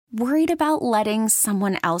Worried about letting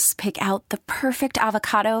someone else pick out the perfect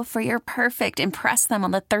avocado for your perfect impress them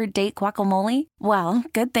on the third date guacamole? Well,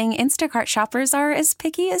 good thing Instacart shoppers are as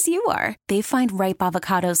picky as you are. They find ripe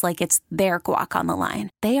avocados like it's their guac on the line.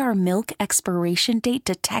 They are milk expiration date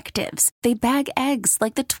detectives. They bag eggs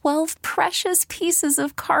like the 12 precious pieces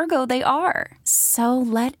of cargo they are. So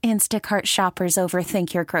let Instacart shoppers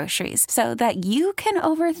overthink your groceries so that you can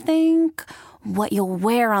overthink what you'll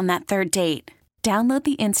wear on that third date. Download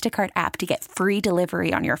the Instacart app to get free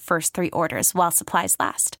delivery on your first 3 orders while supplies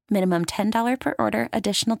last. Minimum $10 per order.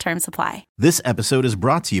 Additional terms apply. This episode is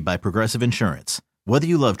brought to you by Progressive Insurance. Whether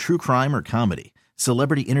you love true crime or comedy,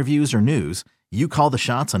 celebrity interviews or news, you call the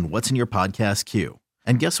shots on what's in your podcast queue.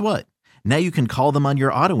 And guess what? Now you can call them on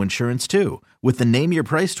your auto insurance too with the Name Your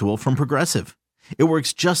Price tool from Progressive. It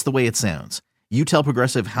works just the way it sounds. You tell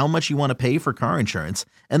Progressive how much you want to pay for car insurance,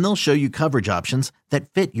 and they'll show you coverage options that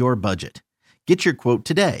fit your budget. Get your quote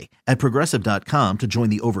today at Progressive.com to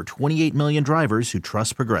join the over 28 million drivers who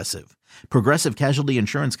trust Progressive. Progressive Casualty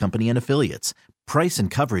Insurance Company and Affiliates. Price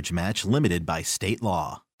and coverage match limited by state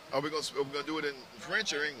law. Are we going to do it in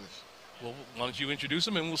French or English? Well, why don't you introduce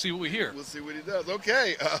him and we'll see what we hear. We'll see what he does.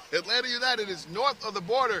 Okay, Atlanta United is north of the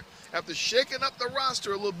border after shaking up the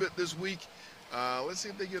roster a little bit this week. Let's see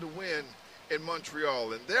if they get a win in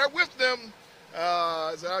Montreal. And there with them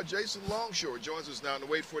is our Jason Longshore. Joins us now on the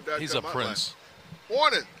waitfor.com. He's a prince.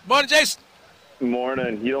 Morning. Morning, Jason.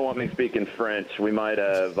 Morning. You don't want me speaking French. We might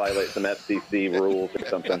violate some FCC rules or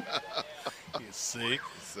something. You see.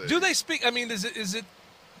 Do they speak? I mean, is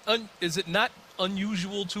it not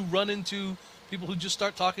unusual to run into people who just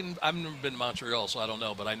start talking? I've never been to Montreal, so I don't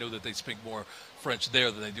know, but I know that they speak more French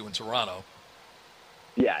there than they do in Toronto.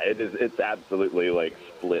 Yeah, it is. It's absolutely like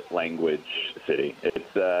split language city.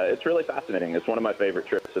 It's really fascinating. It's one of my favorite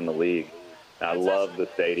trips in the league. I love the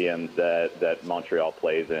stadiums that Montreal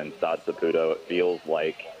plays in. Stade Saputo. It feels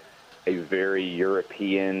like a very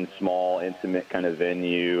European, small, intimate kind of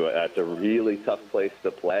venue. It's a really tough place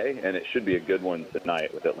to play, and it should be a good one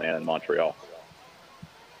tonight with Atlanta and Montreal.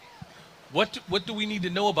 What do we need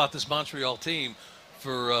to know about this Montreal team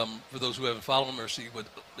for those who haven't followed them or see what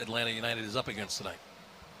Atlanta United is up against tonight?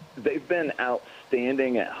 They've been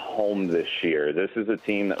outstanding at home this year. This is a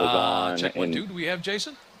team that was on. Check 1, 2. Do we have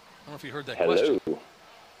Jason? I don't know if you heard that Hello. question.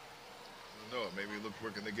 No, maybe look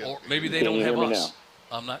working together. Or maybe they don't have us.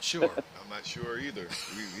 I'm not sure. I'm not sure either.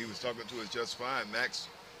 He was talking to us just fine. Max.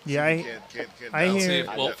 Yeah, I hear.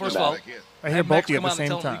 Well, first of all, I hear both of you at the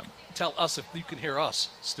same time. Tell us if you can hear us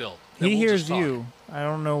still. He hears you. I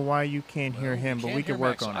don't know why you can't hear him, but we can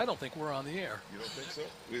work on it. I don't think we're on the air. You don't think so?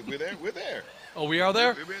 We're there. We're there. Oh, we are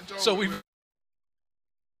there? So we.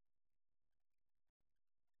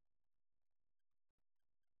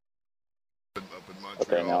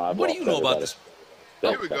 Okay, what do you know about this?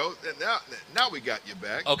 Here we go. Now we got you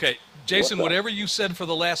back. Okay, Jason, whatever you said for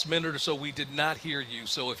the last minute or so, we did not hear you.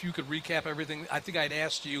 So if you could recap everything, I think I'd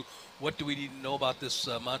asked you, what do we need to know about this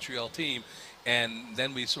Montreal team? And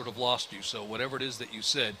then we sort of lost you. So whatever it is that you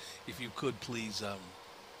said, if you could please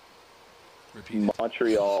repeat it.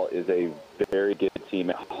 Montreal is a very good team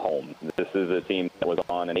at home. This is a team that was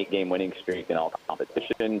on an 8-game winning streak in all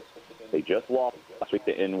competitions. They just lost last week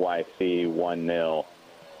to NYC 1-0.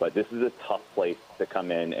 But this is a tough place to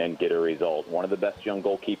come in and get a result. One of the best young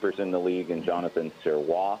goalkeepers in the league in Jonathan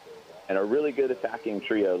Sirois, and a really good attacking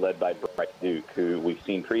trio led by Bryce Duke, who we've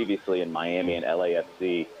seen previously in Miami and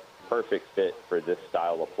LAFC. Perfect fit for this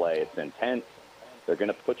style of play. It's intense. They're going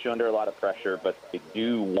to put you under a lot of pressure, but they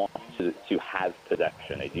do want to have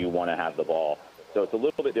possession. They do want to have the ball. So it's a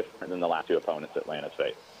little bit different than the last two opponents Atlanta's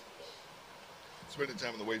faced. Spending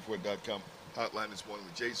time on the waitfor.com hotline this morning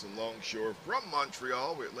with Jason Longshore from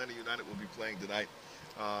Montreal, where Atlanta United will be playing tonight.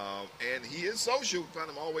 And he is social. Find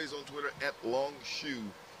him always on Twitter at Longshoe.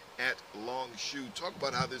 Talk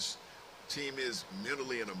about how this team is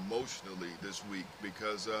mentally and emotionally this week,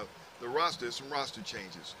 because there's some roster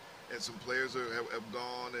changes. And some players have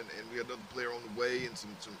gone, and we have another player on the way, and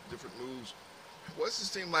some different moves. What's this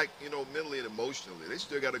team like, mentally and emotionally? They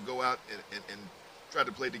still got to go out and try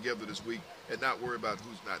to play together this week and not worry about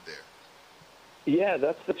who's not there. Yeah,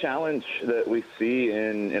 that's the challenge that we see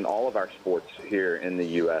in all of our sports here in the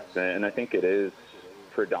U.S. And I think it is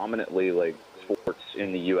predominantly like sports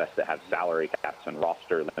in the U.S. that have salary caps and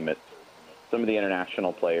roster limits. Some of the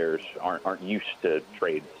international players aren't used to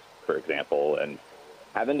trades, for example, and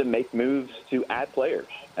having to make moves to add players.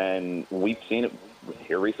 And we've seen it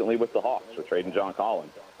here recently with the Hawks. We're trading John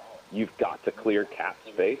Collins. You've got to clear cap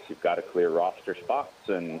space. You've got to clear roster spots.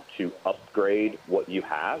 And to upgrade what you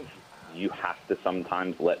have to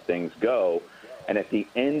sometimes let things go. And at the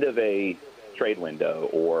end of a trade window,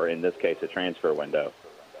 or in this case, a transfer window,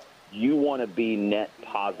 you want to be net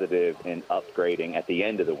positive in upgrading at the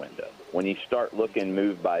end of the window. When you start looking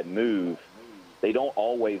move by move, they don't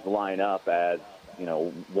always line up as,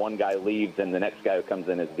 one guy leaves and the next guy who comes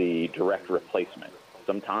in is the direct replacement.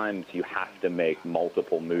 Sometimes you have to make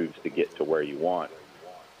multiple moves to get to where you want.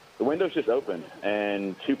 The window's just opened,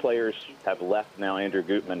 and two players have left now, Andrew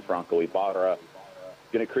Gutman, Franco Ibarra.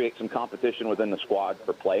 Going to create some competition within the squad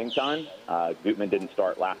for playing time. Gutman didn't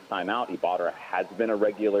start last time out. Ibarra has been a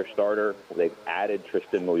regular starter. They've added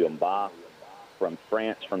Tristan Muyumba from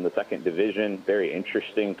France, from the second division. Very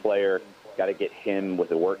interesting player. Got to get him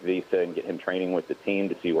with a work visa and get him training with the team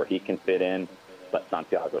to see where he can fit in. But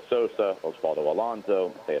Santiago Sosa, Osvaldo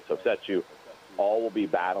Alonso, Mateus Osechu, all will be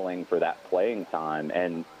battling for that playing time.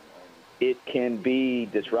 And it can be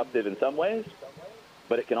disruptive in some ways,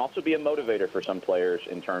 but it can also be a motivator for some players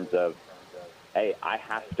in terms of, hey, I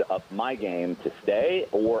have to up my game to stay,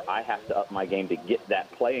 or I have to up my game to get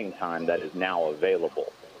that playing time that is now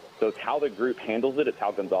available. So it's how the group handles it. It's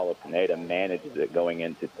how Gonzalo Pineda manages it going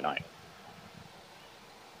into tonight.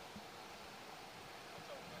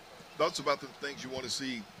 Thoughts about the things you want to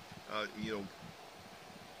see,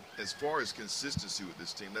 as far as consistency with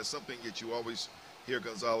this team. That's something that you always hear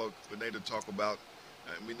Gonzalo Pineda talk about.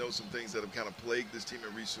 And we know some things that have kind of plagued this team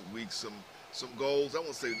in recent weeks. Some goals, I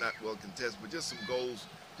won't say not well contested, but just some goals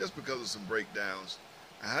just because of some breakdowns.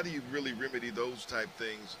 How do you really remedy those type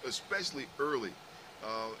things, especially early,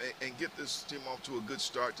 and get this team off to a good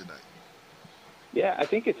start tonight? Yeah, I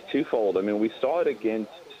think it's twofold. I mean, we saw it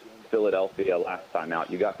against Philadelphia last time out.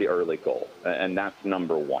 You got the early goal, and that's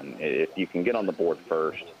number one. If you can get on the board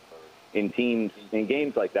first, in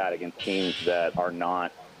games like that against teams that are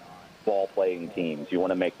not ball-playing teams, you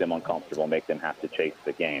want to make them uncomfortable, make them have to chase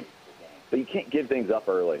the game. But you can't give things up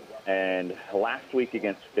early. And last week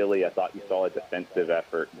against Philly, I thought you saw a defensive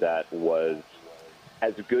effort that was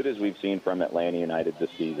as good as we've seen from Atlanta United this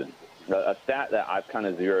season. A stat that I've kind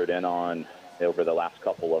of zeroed in on over the last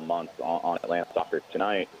couple of months on Atlanta Soccer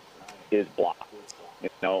Tonight is blocks.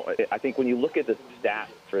 I think when you look at the stats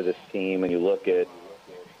for this team and you look at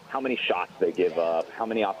how many shots they give up, how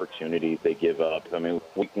many opportunities they give up. I mean,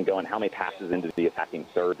 we can go on how many passes into the attacking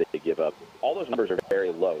third that they give up. All those numbers are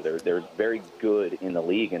very low. They're very good in the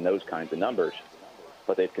league in those kinds of numbers,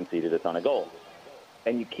 but they've conceded a ton of goals.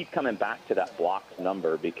 And you keep coming back to that blocks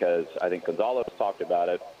number because I think Gonzalo's talked about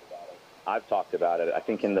it. I've talked about it. I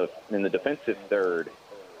think in the defensive third,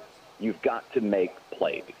 you've got to make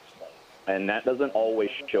plays. And that doesn't always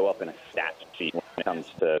show up in a stat sheet when it comes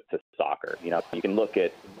to soccer. You can look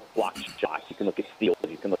at blocked shots, you can look at steals,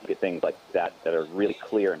 you can look at things like that are really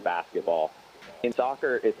clear in basketball. In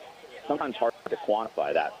soccer, it's sometimes hard to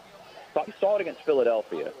quantify that. You saw it against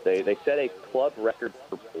Philadelphia. They set a club record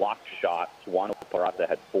for blocked shots. Juan Parata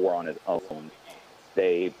had 4 on his own.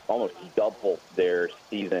 They almost doubled their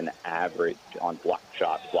season average on blocked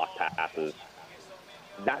shots, blocked passes.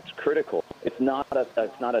 That's critical. It's not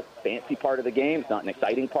a fancy part of the game. It's not an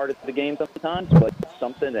exciting part of the game sometimes, but it's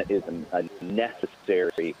something that is a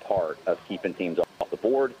necessary part of keeping teams off the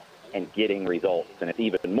board and getting results. And it's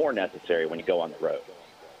even more necessary when you go on the road.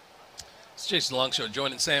 It's Jason Longshore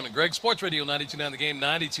joining Sam and Greg. Sports Radio 92.9 The Game,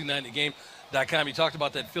 92.9thegame.com. You talked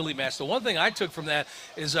about that Philly match. The one thing I took from that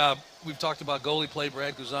is we've talked about goalie play.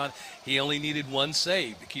 Brad Guzan, he only needed one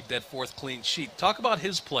save to keep that 4th clean sheet. Talk about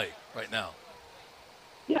his play right now.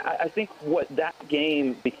 Yeah, I think that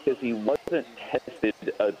game, because he wasn't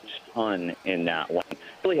tested a ton in that one.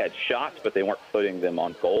 Philly had shots, but they weren't putting them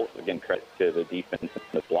on goal. Again, credit to the defense and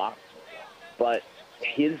the blocks. But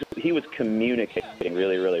he was communicating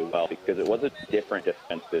really, really well because it was a different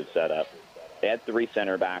defensive setup. They had 3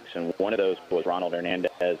 center backs, and one of those was Ronald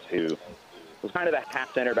Hernandez, who was kind of a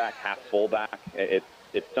half center back, half fullback. It's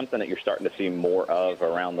something that you're starting to see more of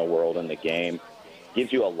around the world in the game.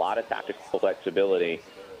 Gives you a lot of tactical flexibility.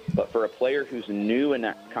 But for a player who's new in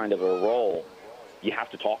that kind of a role, you have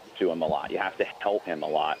to talk to him a lot. You have to help him a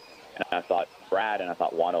lot. And I thought Brad and I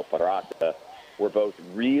thought Juan Parata were both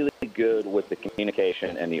really good with the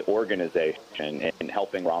communication and the organization in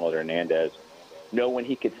helping Ronald Hernandez know when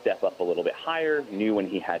he could step up a little bit higher, knew when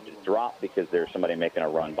he had to drop because there's somebody making a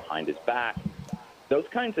run behind his back. Those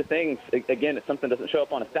kinds of things, again, it's something that doesn't show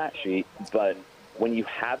up on a stat sheet, but when you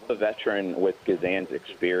have a veteran with Gazan's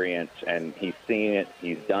experience and he's seen it,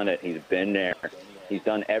 he's done it, he's been there, he's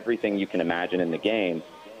done everything you can imagine in the game,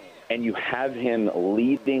 and you have him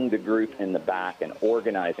leading the group in the back and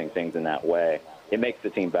organizing things in that way, it makes the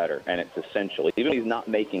team better, and it's essential. Even if he's not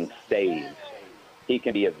making saves, he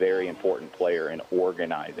can be a very important player in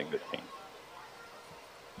organizing this team.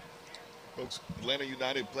 Folks, Atlanta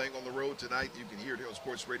United playing on the road tonight. You can hear it here on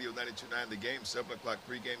Sports Radio 92.9 The Game, 7 o'clock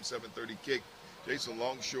pregame, 7:30 kick. Jason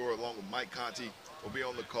Longshore along with Mike Conti will be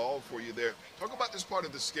on the call for you there. Talk about this part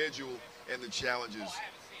of the schedule and the challenges,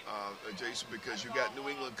 Jason, because you got New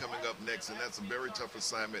England coming up next, and that's a very tough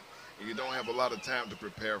assignment, and you don't have a lot of time to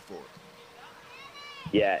prepare for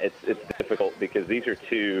it. Yeah, it's difficult because these are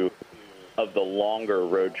two of the longer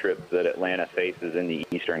road trips that Atlanta faces in the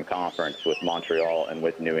Eastern Conference with Montreal and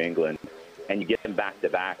with New England. And you get them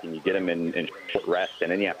back-to-back, and you get them in short rest,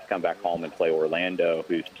 and then you have to come back home and play Orlando,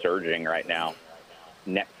 who's surging right now,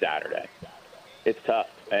 next Saturday. It's tough,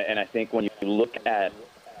 and I think when you look at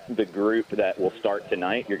the group that will start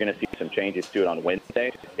tonight, you're going to see some changes to it on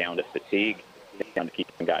Wednesday. It's down to fatigue, it's down to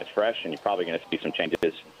keeping guys fresh, and you're probably going to see some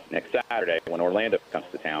changes next Saturday when Orlando comes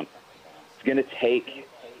to town. It's going to take,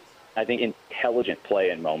 I think, intelligent play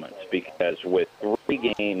in moments, because with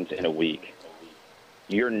 3 games in a week,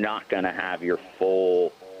 you're not going to have your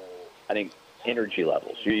full, I think, energy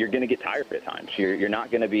levels. You're going to get tired at times. You're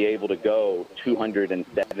not going to be able to go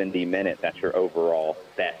 270 minutes. That's your overall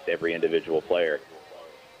best, every individual player.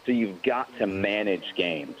 So you've got to manage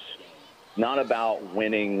games. Not about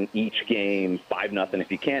winning each game 5-0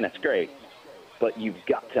 if you can. That's great. But you've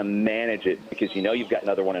got to manage it because you know you've got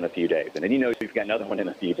another one in a few days. And then you know you've got another one in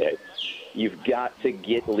a few days. You've got to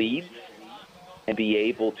get leads and be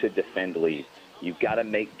able to defend leads. You've got to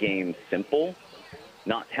make games simple,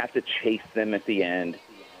 not have to chase them at the end.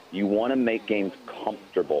 You want to make games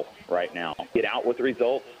comfortable right now. Get out with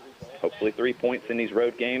results, hopefully 3 points in these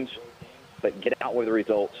road games, but get out with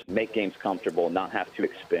results, make games comfortable, not have to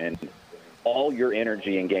expend all your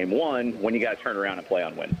energy in game one when you got to turn around and play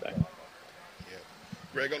on Wednesday. Yeah.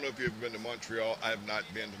 Greg, I don't know if you've ever been to Montreal. I have not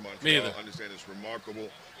been to Montreal. Me either. I understand it's remarkable.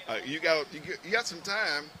 You got some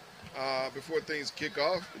time before things kick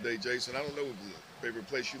off today, Jason. I don't know the favorite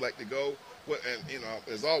place you like to go.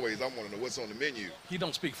 As always, I want to know what's on the menu. He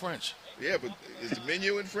don't speak French. Yeah, but is the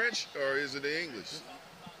menu in French or is it in English?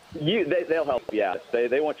 They'll help you out.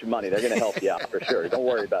 They want your money. They're going to help you out for sure. Don't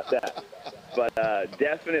worry about that. But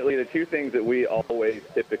definitely the 2 things that we always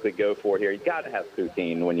typically go for here, you got to have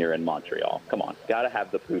poutine when you're in Montreal. Come on. Got to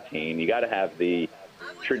have the poutine. You got to have the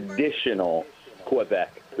traditional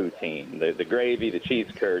Quebec poutine, the gravy, the cheese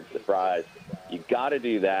curds, the fries. You got to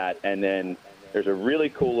do that. And then there's a really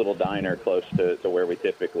cool little diner close to where we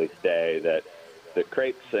typically stay that the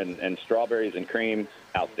crepes and strawberries and cream,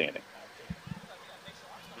 outstanding.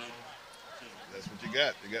 That's what you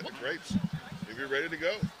got. You got the crepes. If you're ready to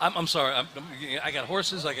go. I'm sorry. I got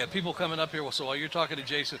horses. I got people coming up here. So while you're talking to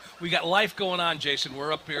Jason, we got life going on, Jason.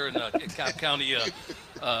 We're up here in Cobb County,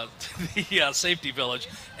 the safety village,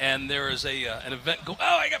 and there is an event going.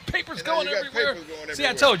 Oh, I got papers going everywhere. See,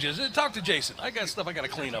 I told you. Talk to Jason. I got stuff I got to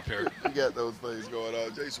clean up here. You got those things going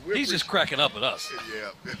on, Jason. He's just cracking up at us.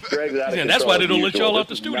 Yeah. Greg's out of And that's why they don't let y'all out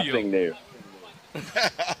the studio. Nothing new.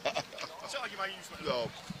 No,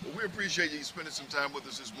 well, we appreciate you spending some time with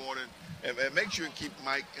us this morning, and make sure you keep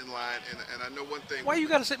Mike in line. And I know one thing. Why you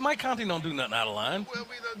got to say Mike Conti don't do nothing out of line? Well,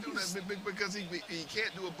 we don't do that because he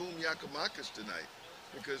can't do a boom Yakamakis tonight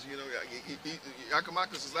because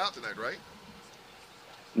Yakamakis is out tonight, right?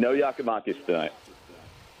 No Yakamakis tonight.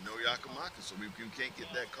 No Yakamakis, so you can't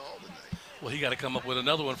get that call tonight. Well, he got to come up with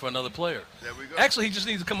another one for another player. There we go. Actually, he just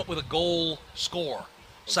needs to come up with a goal score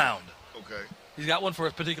sound. Okay. He's got one for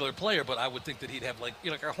a particular player, but I would think that he'd have like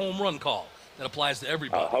a home run call that applies to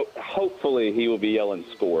everybody. Hopefully he will be yelling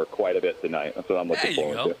score quite a bit tonight. That's what I'm looking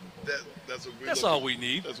forward to. That's all we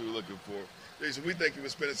need. That's what we're looking for. Jason, we thank you for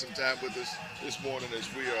spending some time with us this morning as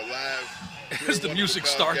we are live. As the music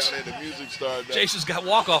starts. The music starts. Jason's got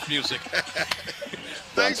walk-off music.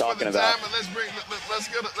 Thanks for the time, and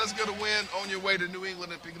let's get a win on your way to New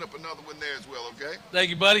England and picking up another one there as well, okay? Thank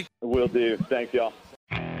you, buddy. Will do. Thanks, y'all.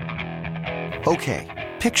 Okay,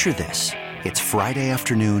 picture this. It's Friday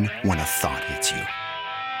afternoon when a thought hits you.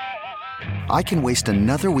 I can waste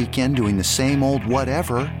another weekend doing the same old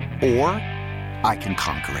whatever, or I can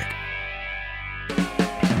conquer it.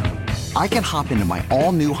 I can hop into my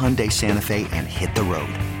all-new Hyundai Santa Fe and hit the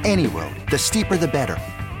road. Any road. The steeper, the better.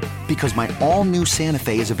 Because my all-new Santa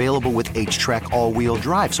Fe is available with H-Track all-wheel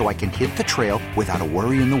drive, so I can hit the trail without a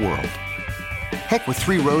worry in the world. Heck, with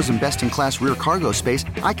 3 rows and best-in-class rear cargo space,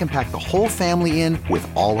 I can pack the whole family in with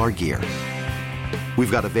all our gear.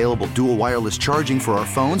 We've got available dual wireless charging for our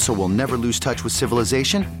phones, so we'll never lose touch with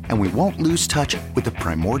civilization, and we won't lose touch with the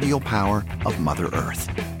primordial power of Mother Earth.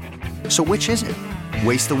 So which is it?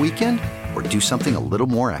 Waste the weekend or do something a little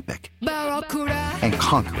more epic? And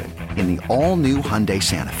conquer it in the all-new Hyundai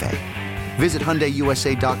Santa Fe. Visit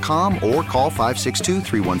HyundaiUSA.com or call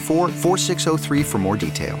 562-314-4603 for more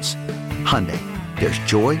details. Hyundai, there's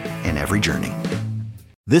joy in every journey.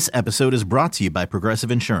 This episode is brought to you by Progressive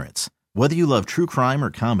Insurance. Whether you love true crime or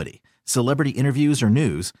comedy, celebrity interviews or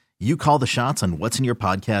news, you call the shots on what's in your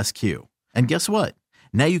podcast queue. And guess what?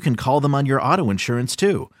 Now you can call them on your auto insurance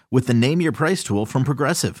too with the Name Your Price tool from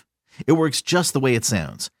Progressive. It works just the way it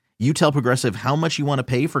sounds. You tell Progressive how much you want to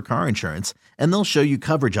pay for car insurance, and they'll show you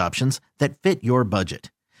coverage options that fit your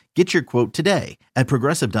budget. Get your quote today at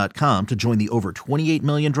Progressive.com to join the over 28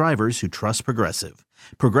 million drivers who trust Progressive.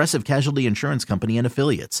 Progressive Casualty Insurance Company and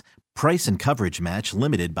Affiliates. Price and coverage match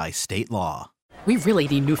limited by state law. We really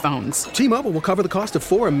need new phones. T-Mobile will cover the cost of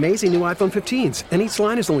 4 amazing new iPhone 15s, and each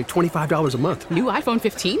line is only $25 a month. New iPhone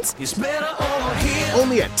 15s? It's better over here.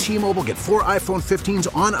 Only at T-Mobile, get 4 iPhone 15s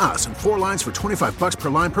on us and 4 lines for $25 per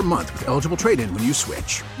line per month with eligible trade-in when you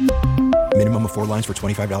switch. Minimum of 4 lines for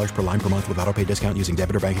 $25 per line per month with autopay discount using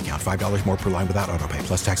debit or bank account. $5 more per line without autopay,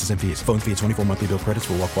 plus taxes and fees. Phone fee at 24 monthly bill credits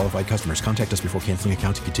for well-qualified customers. Contact us before canceling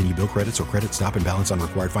account to continue bill credits or credit stop and balance on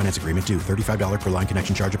required finance agreement due. $35 per line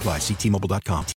connection charge applies. See T-Mobile.com.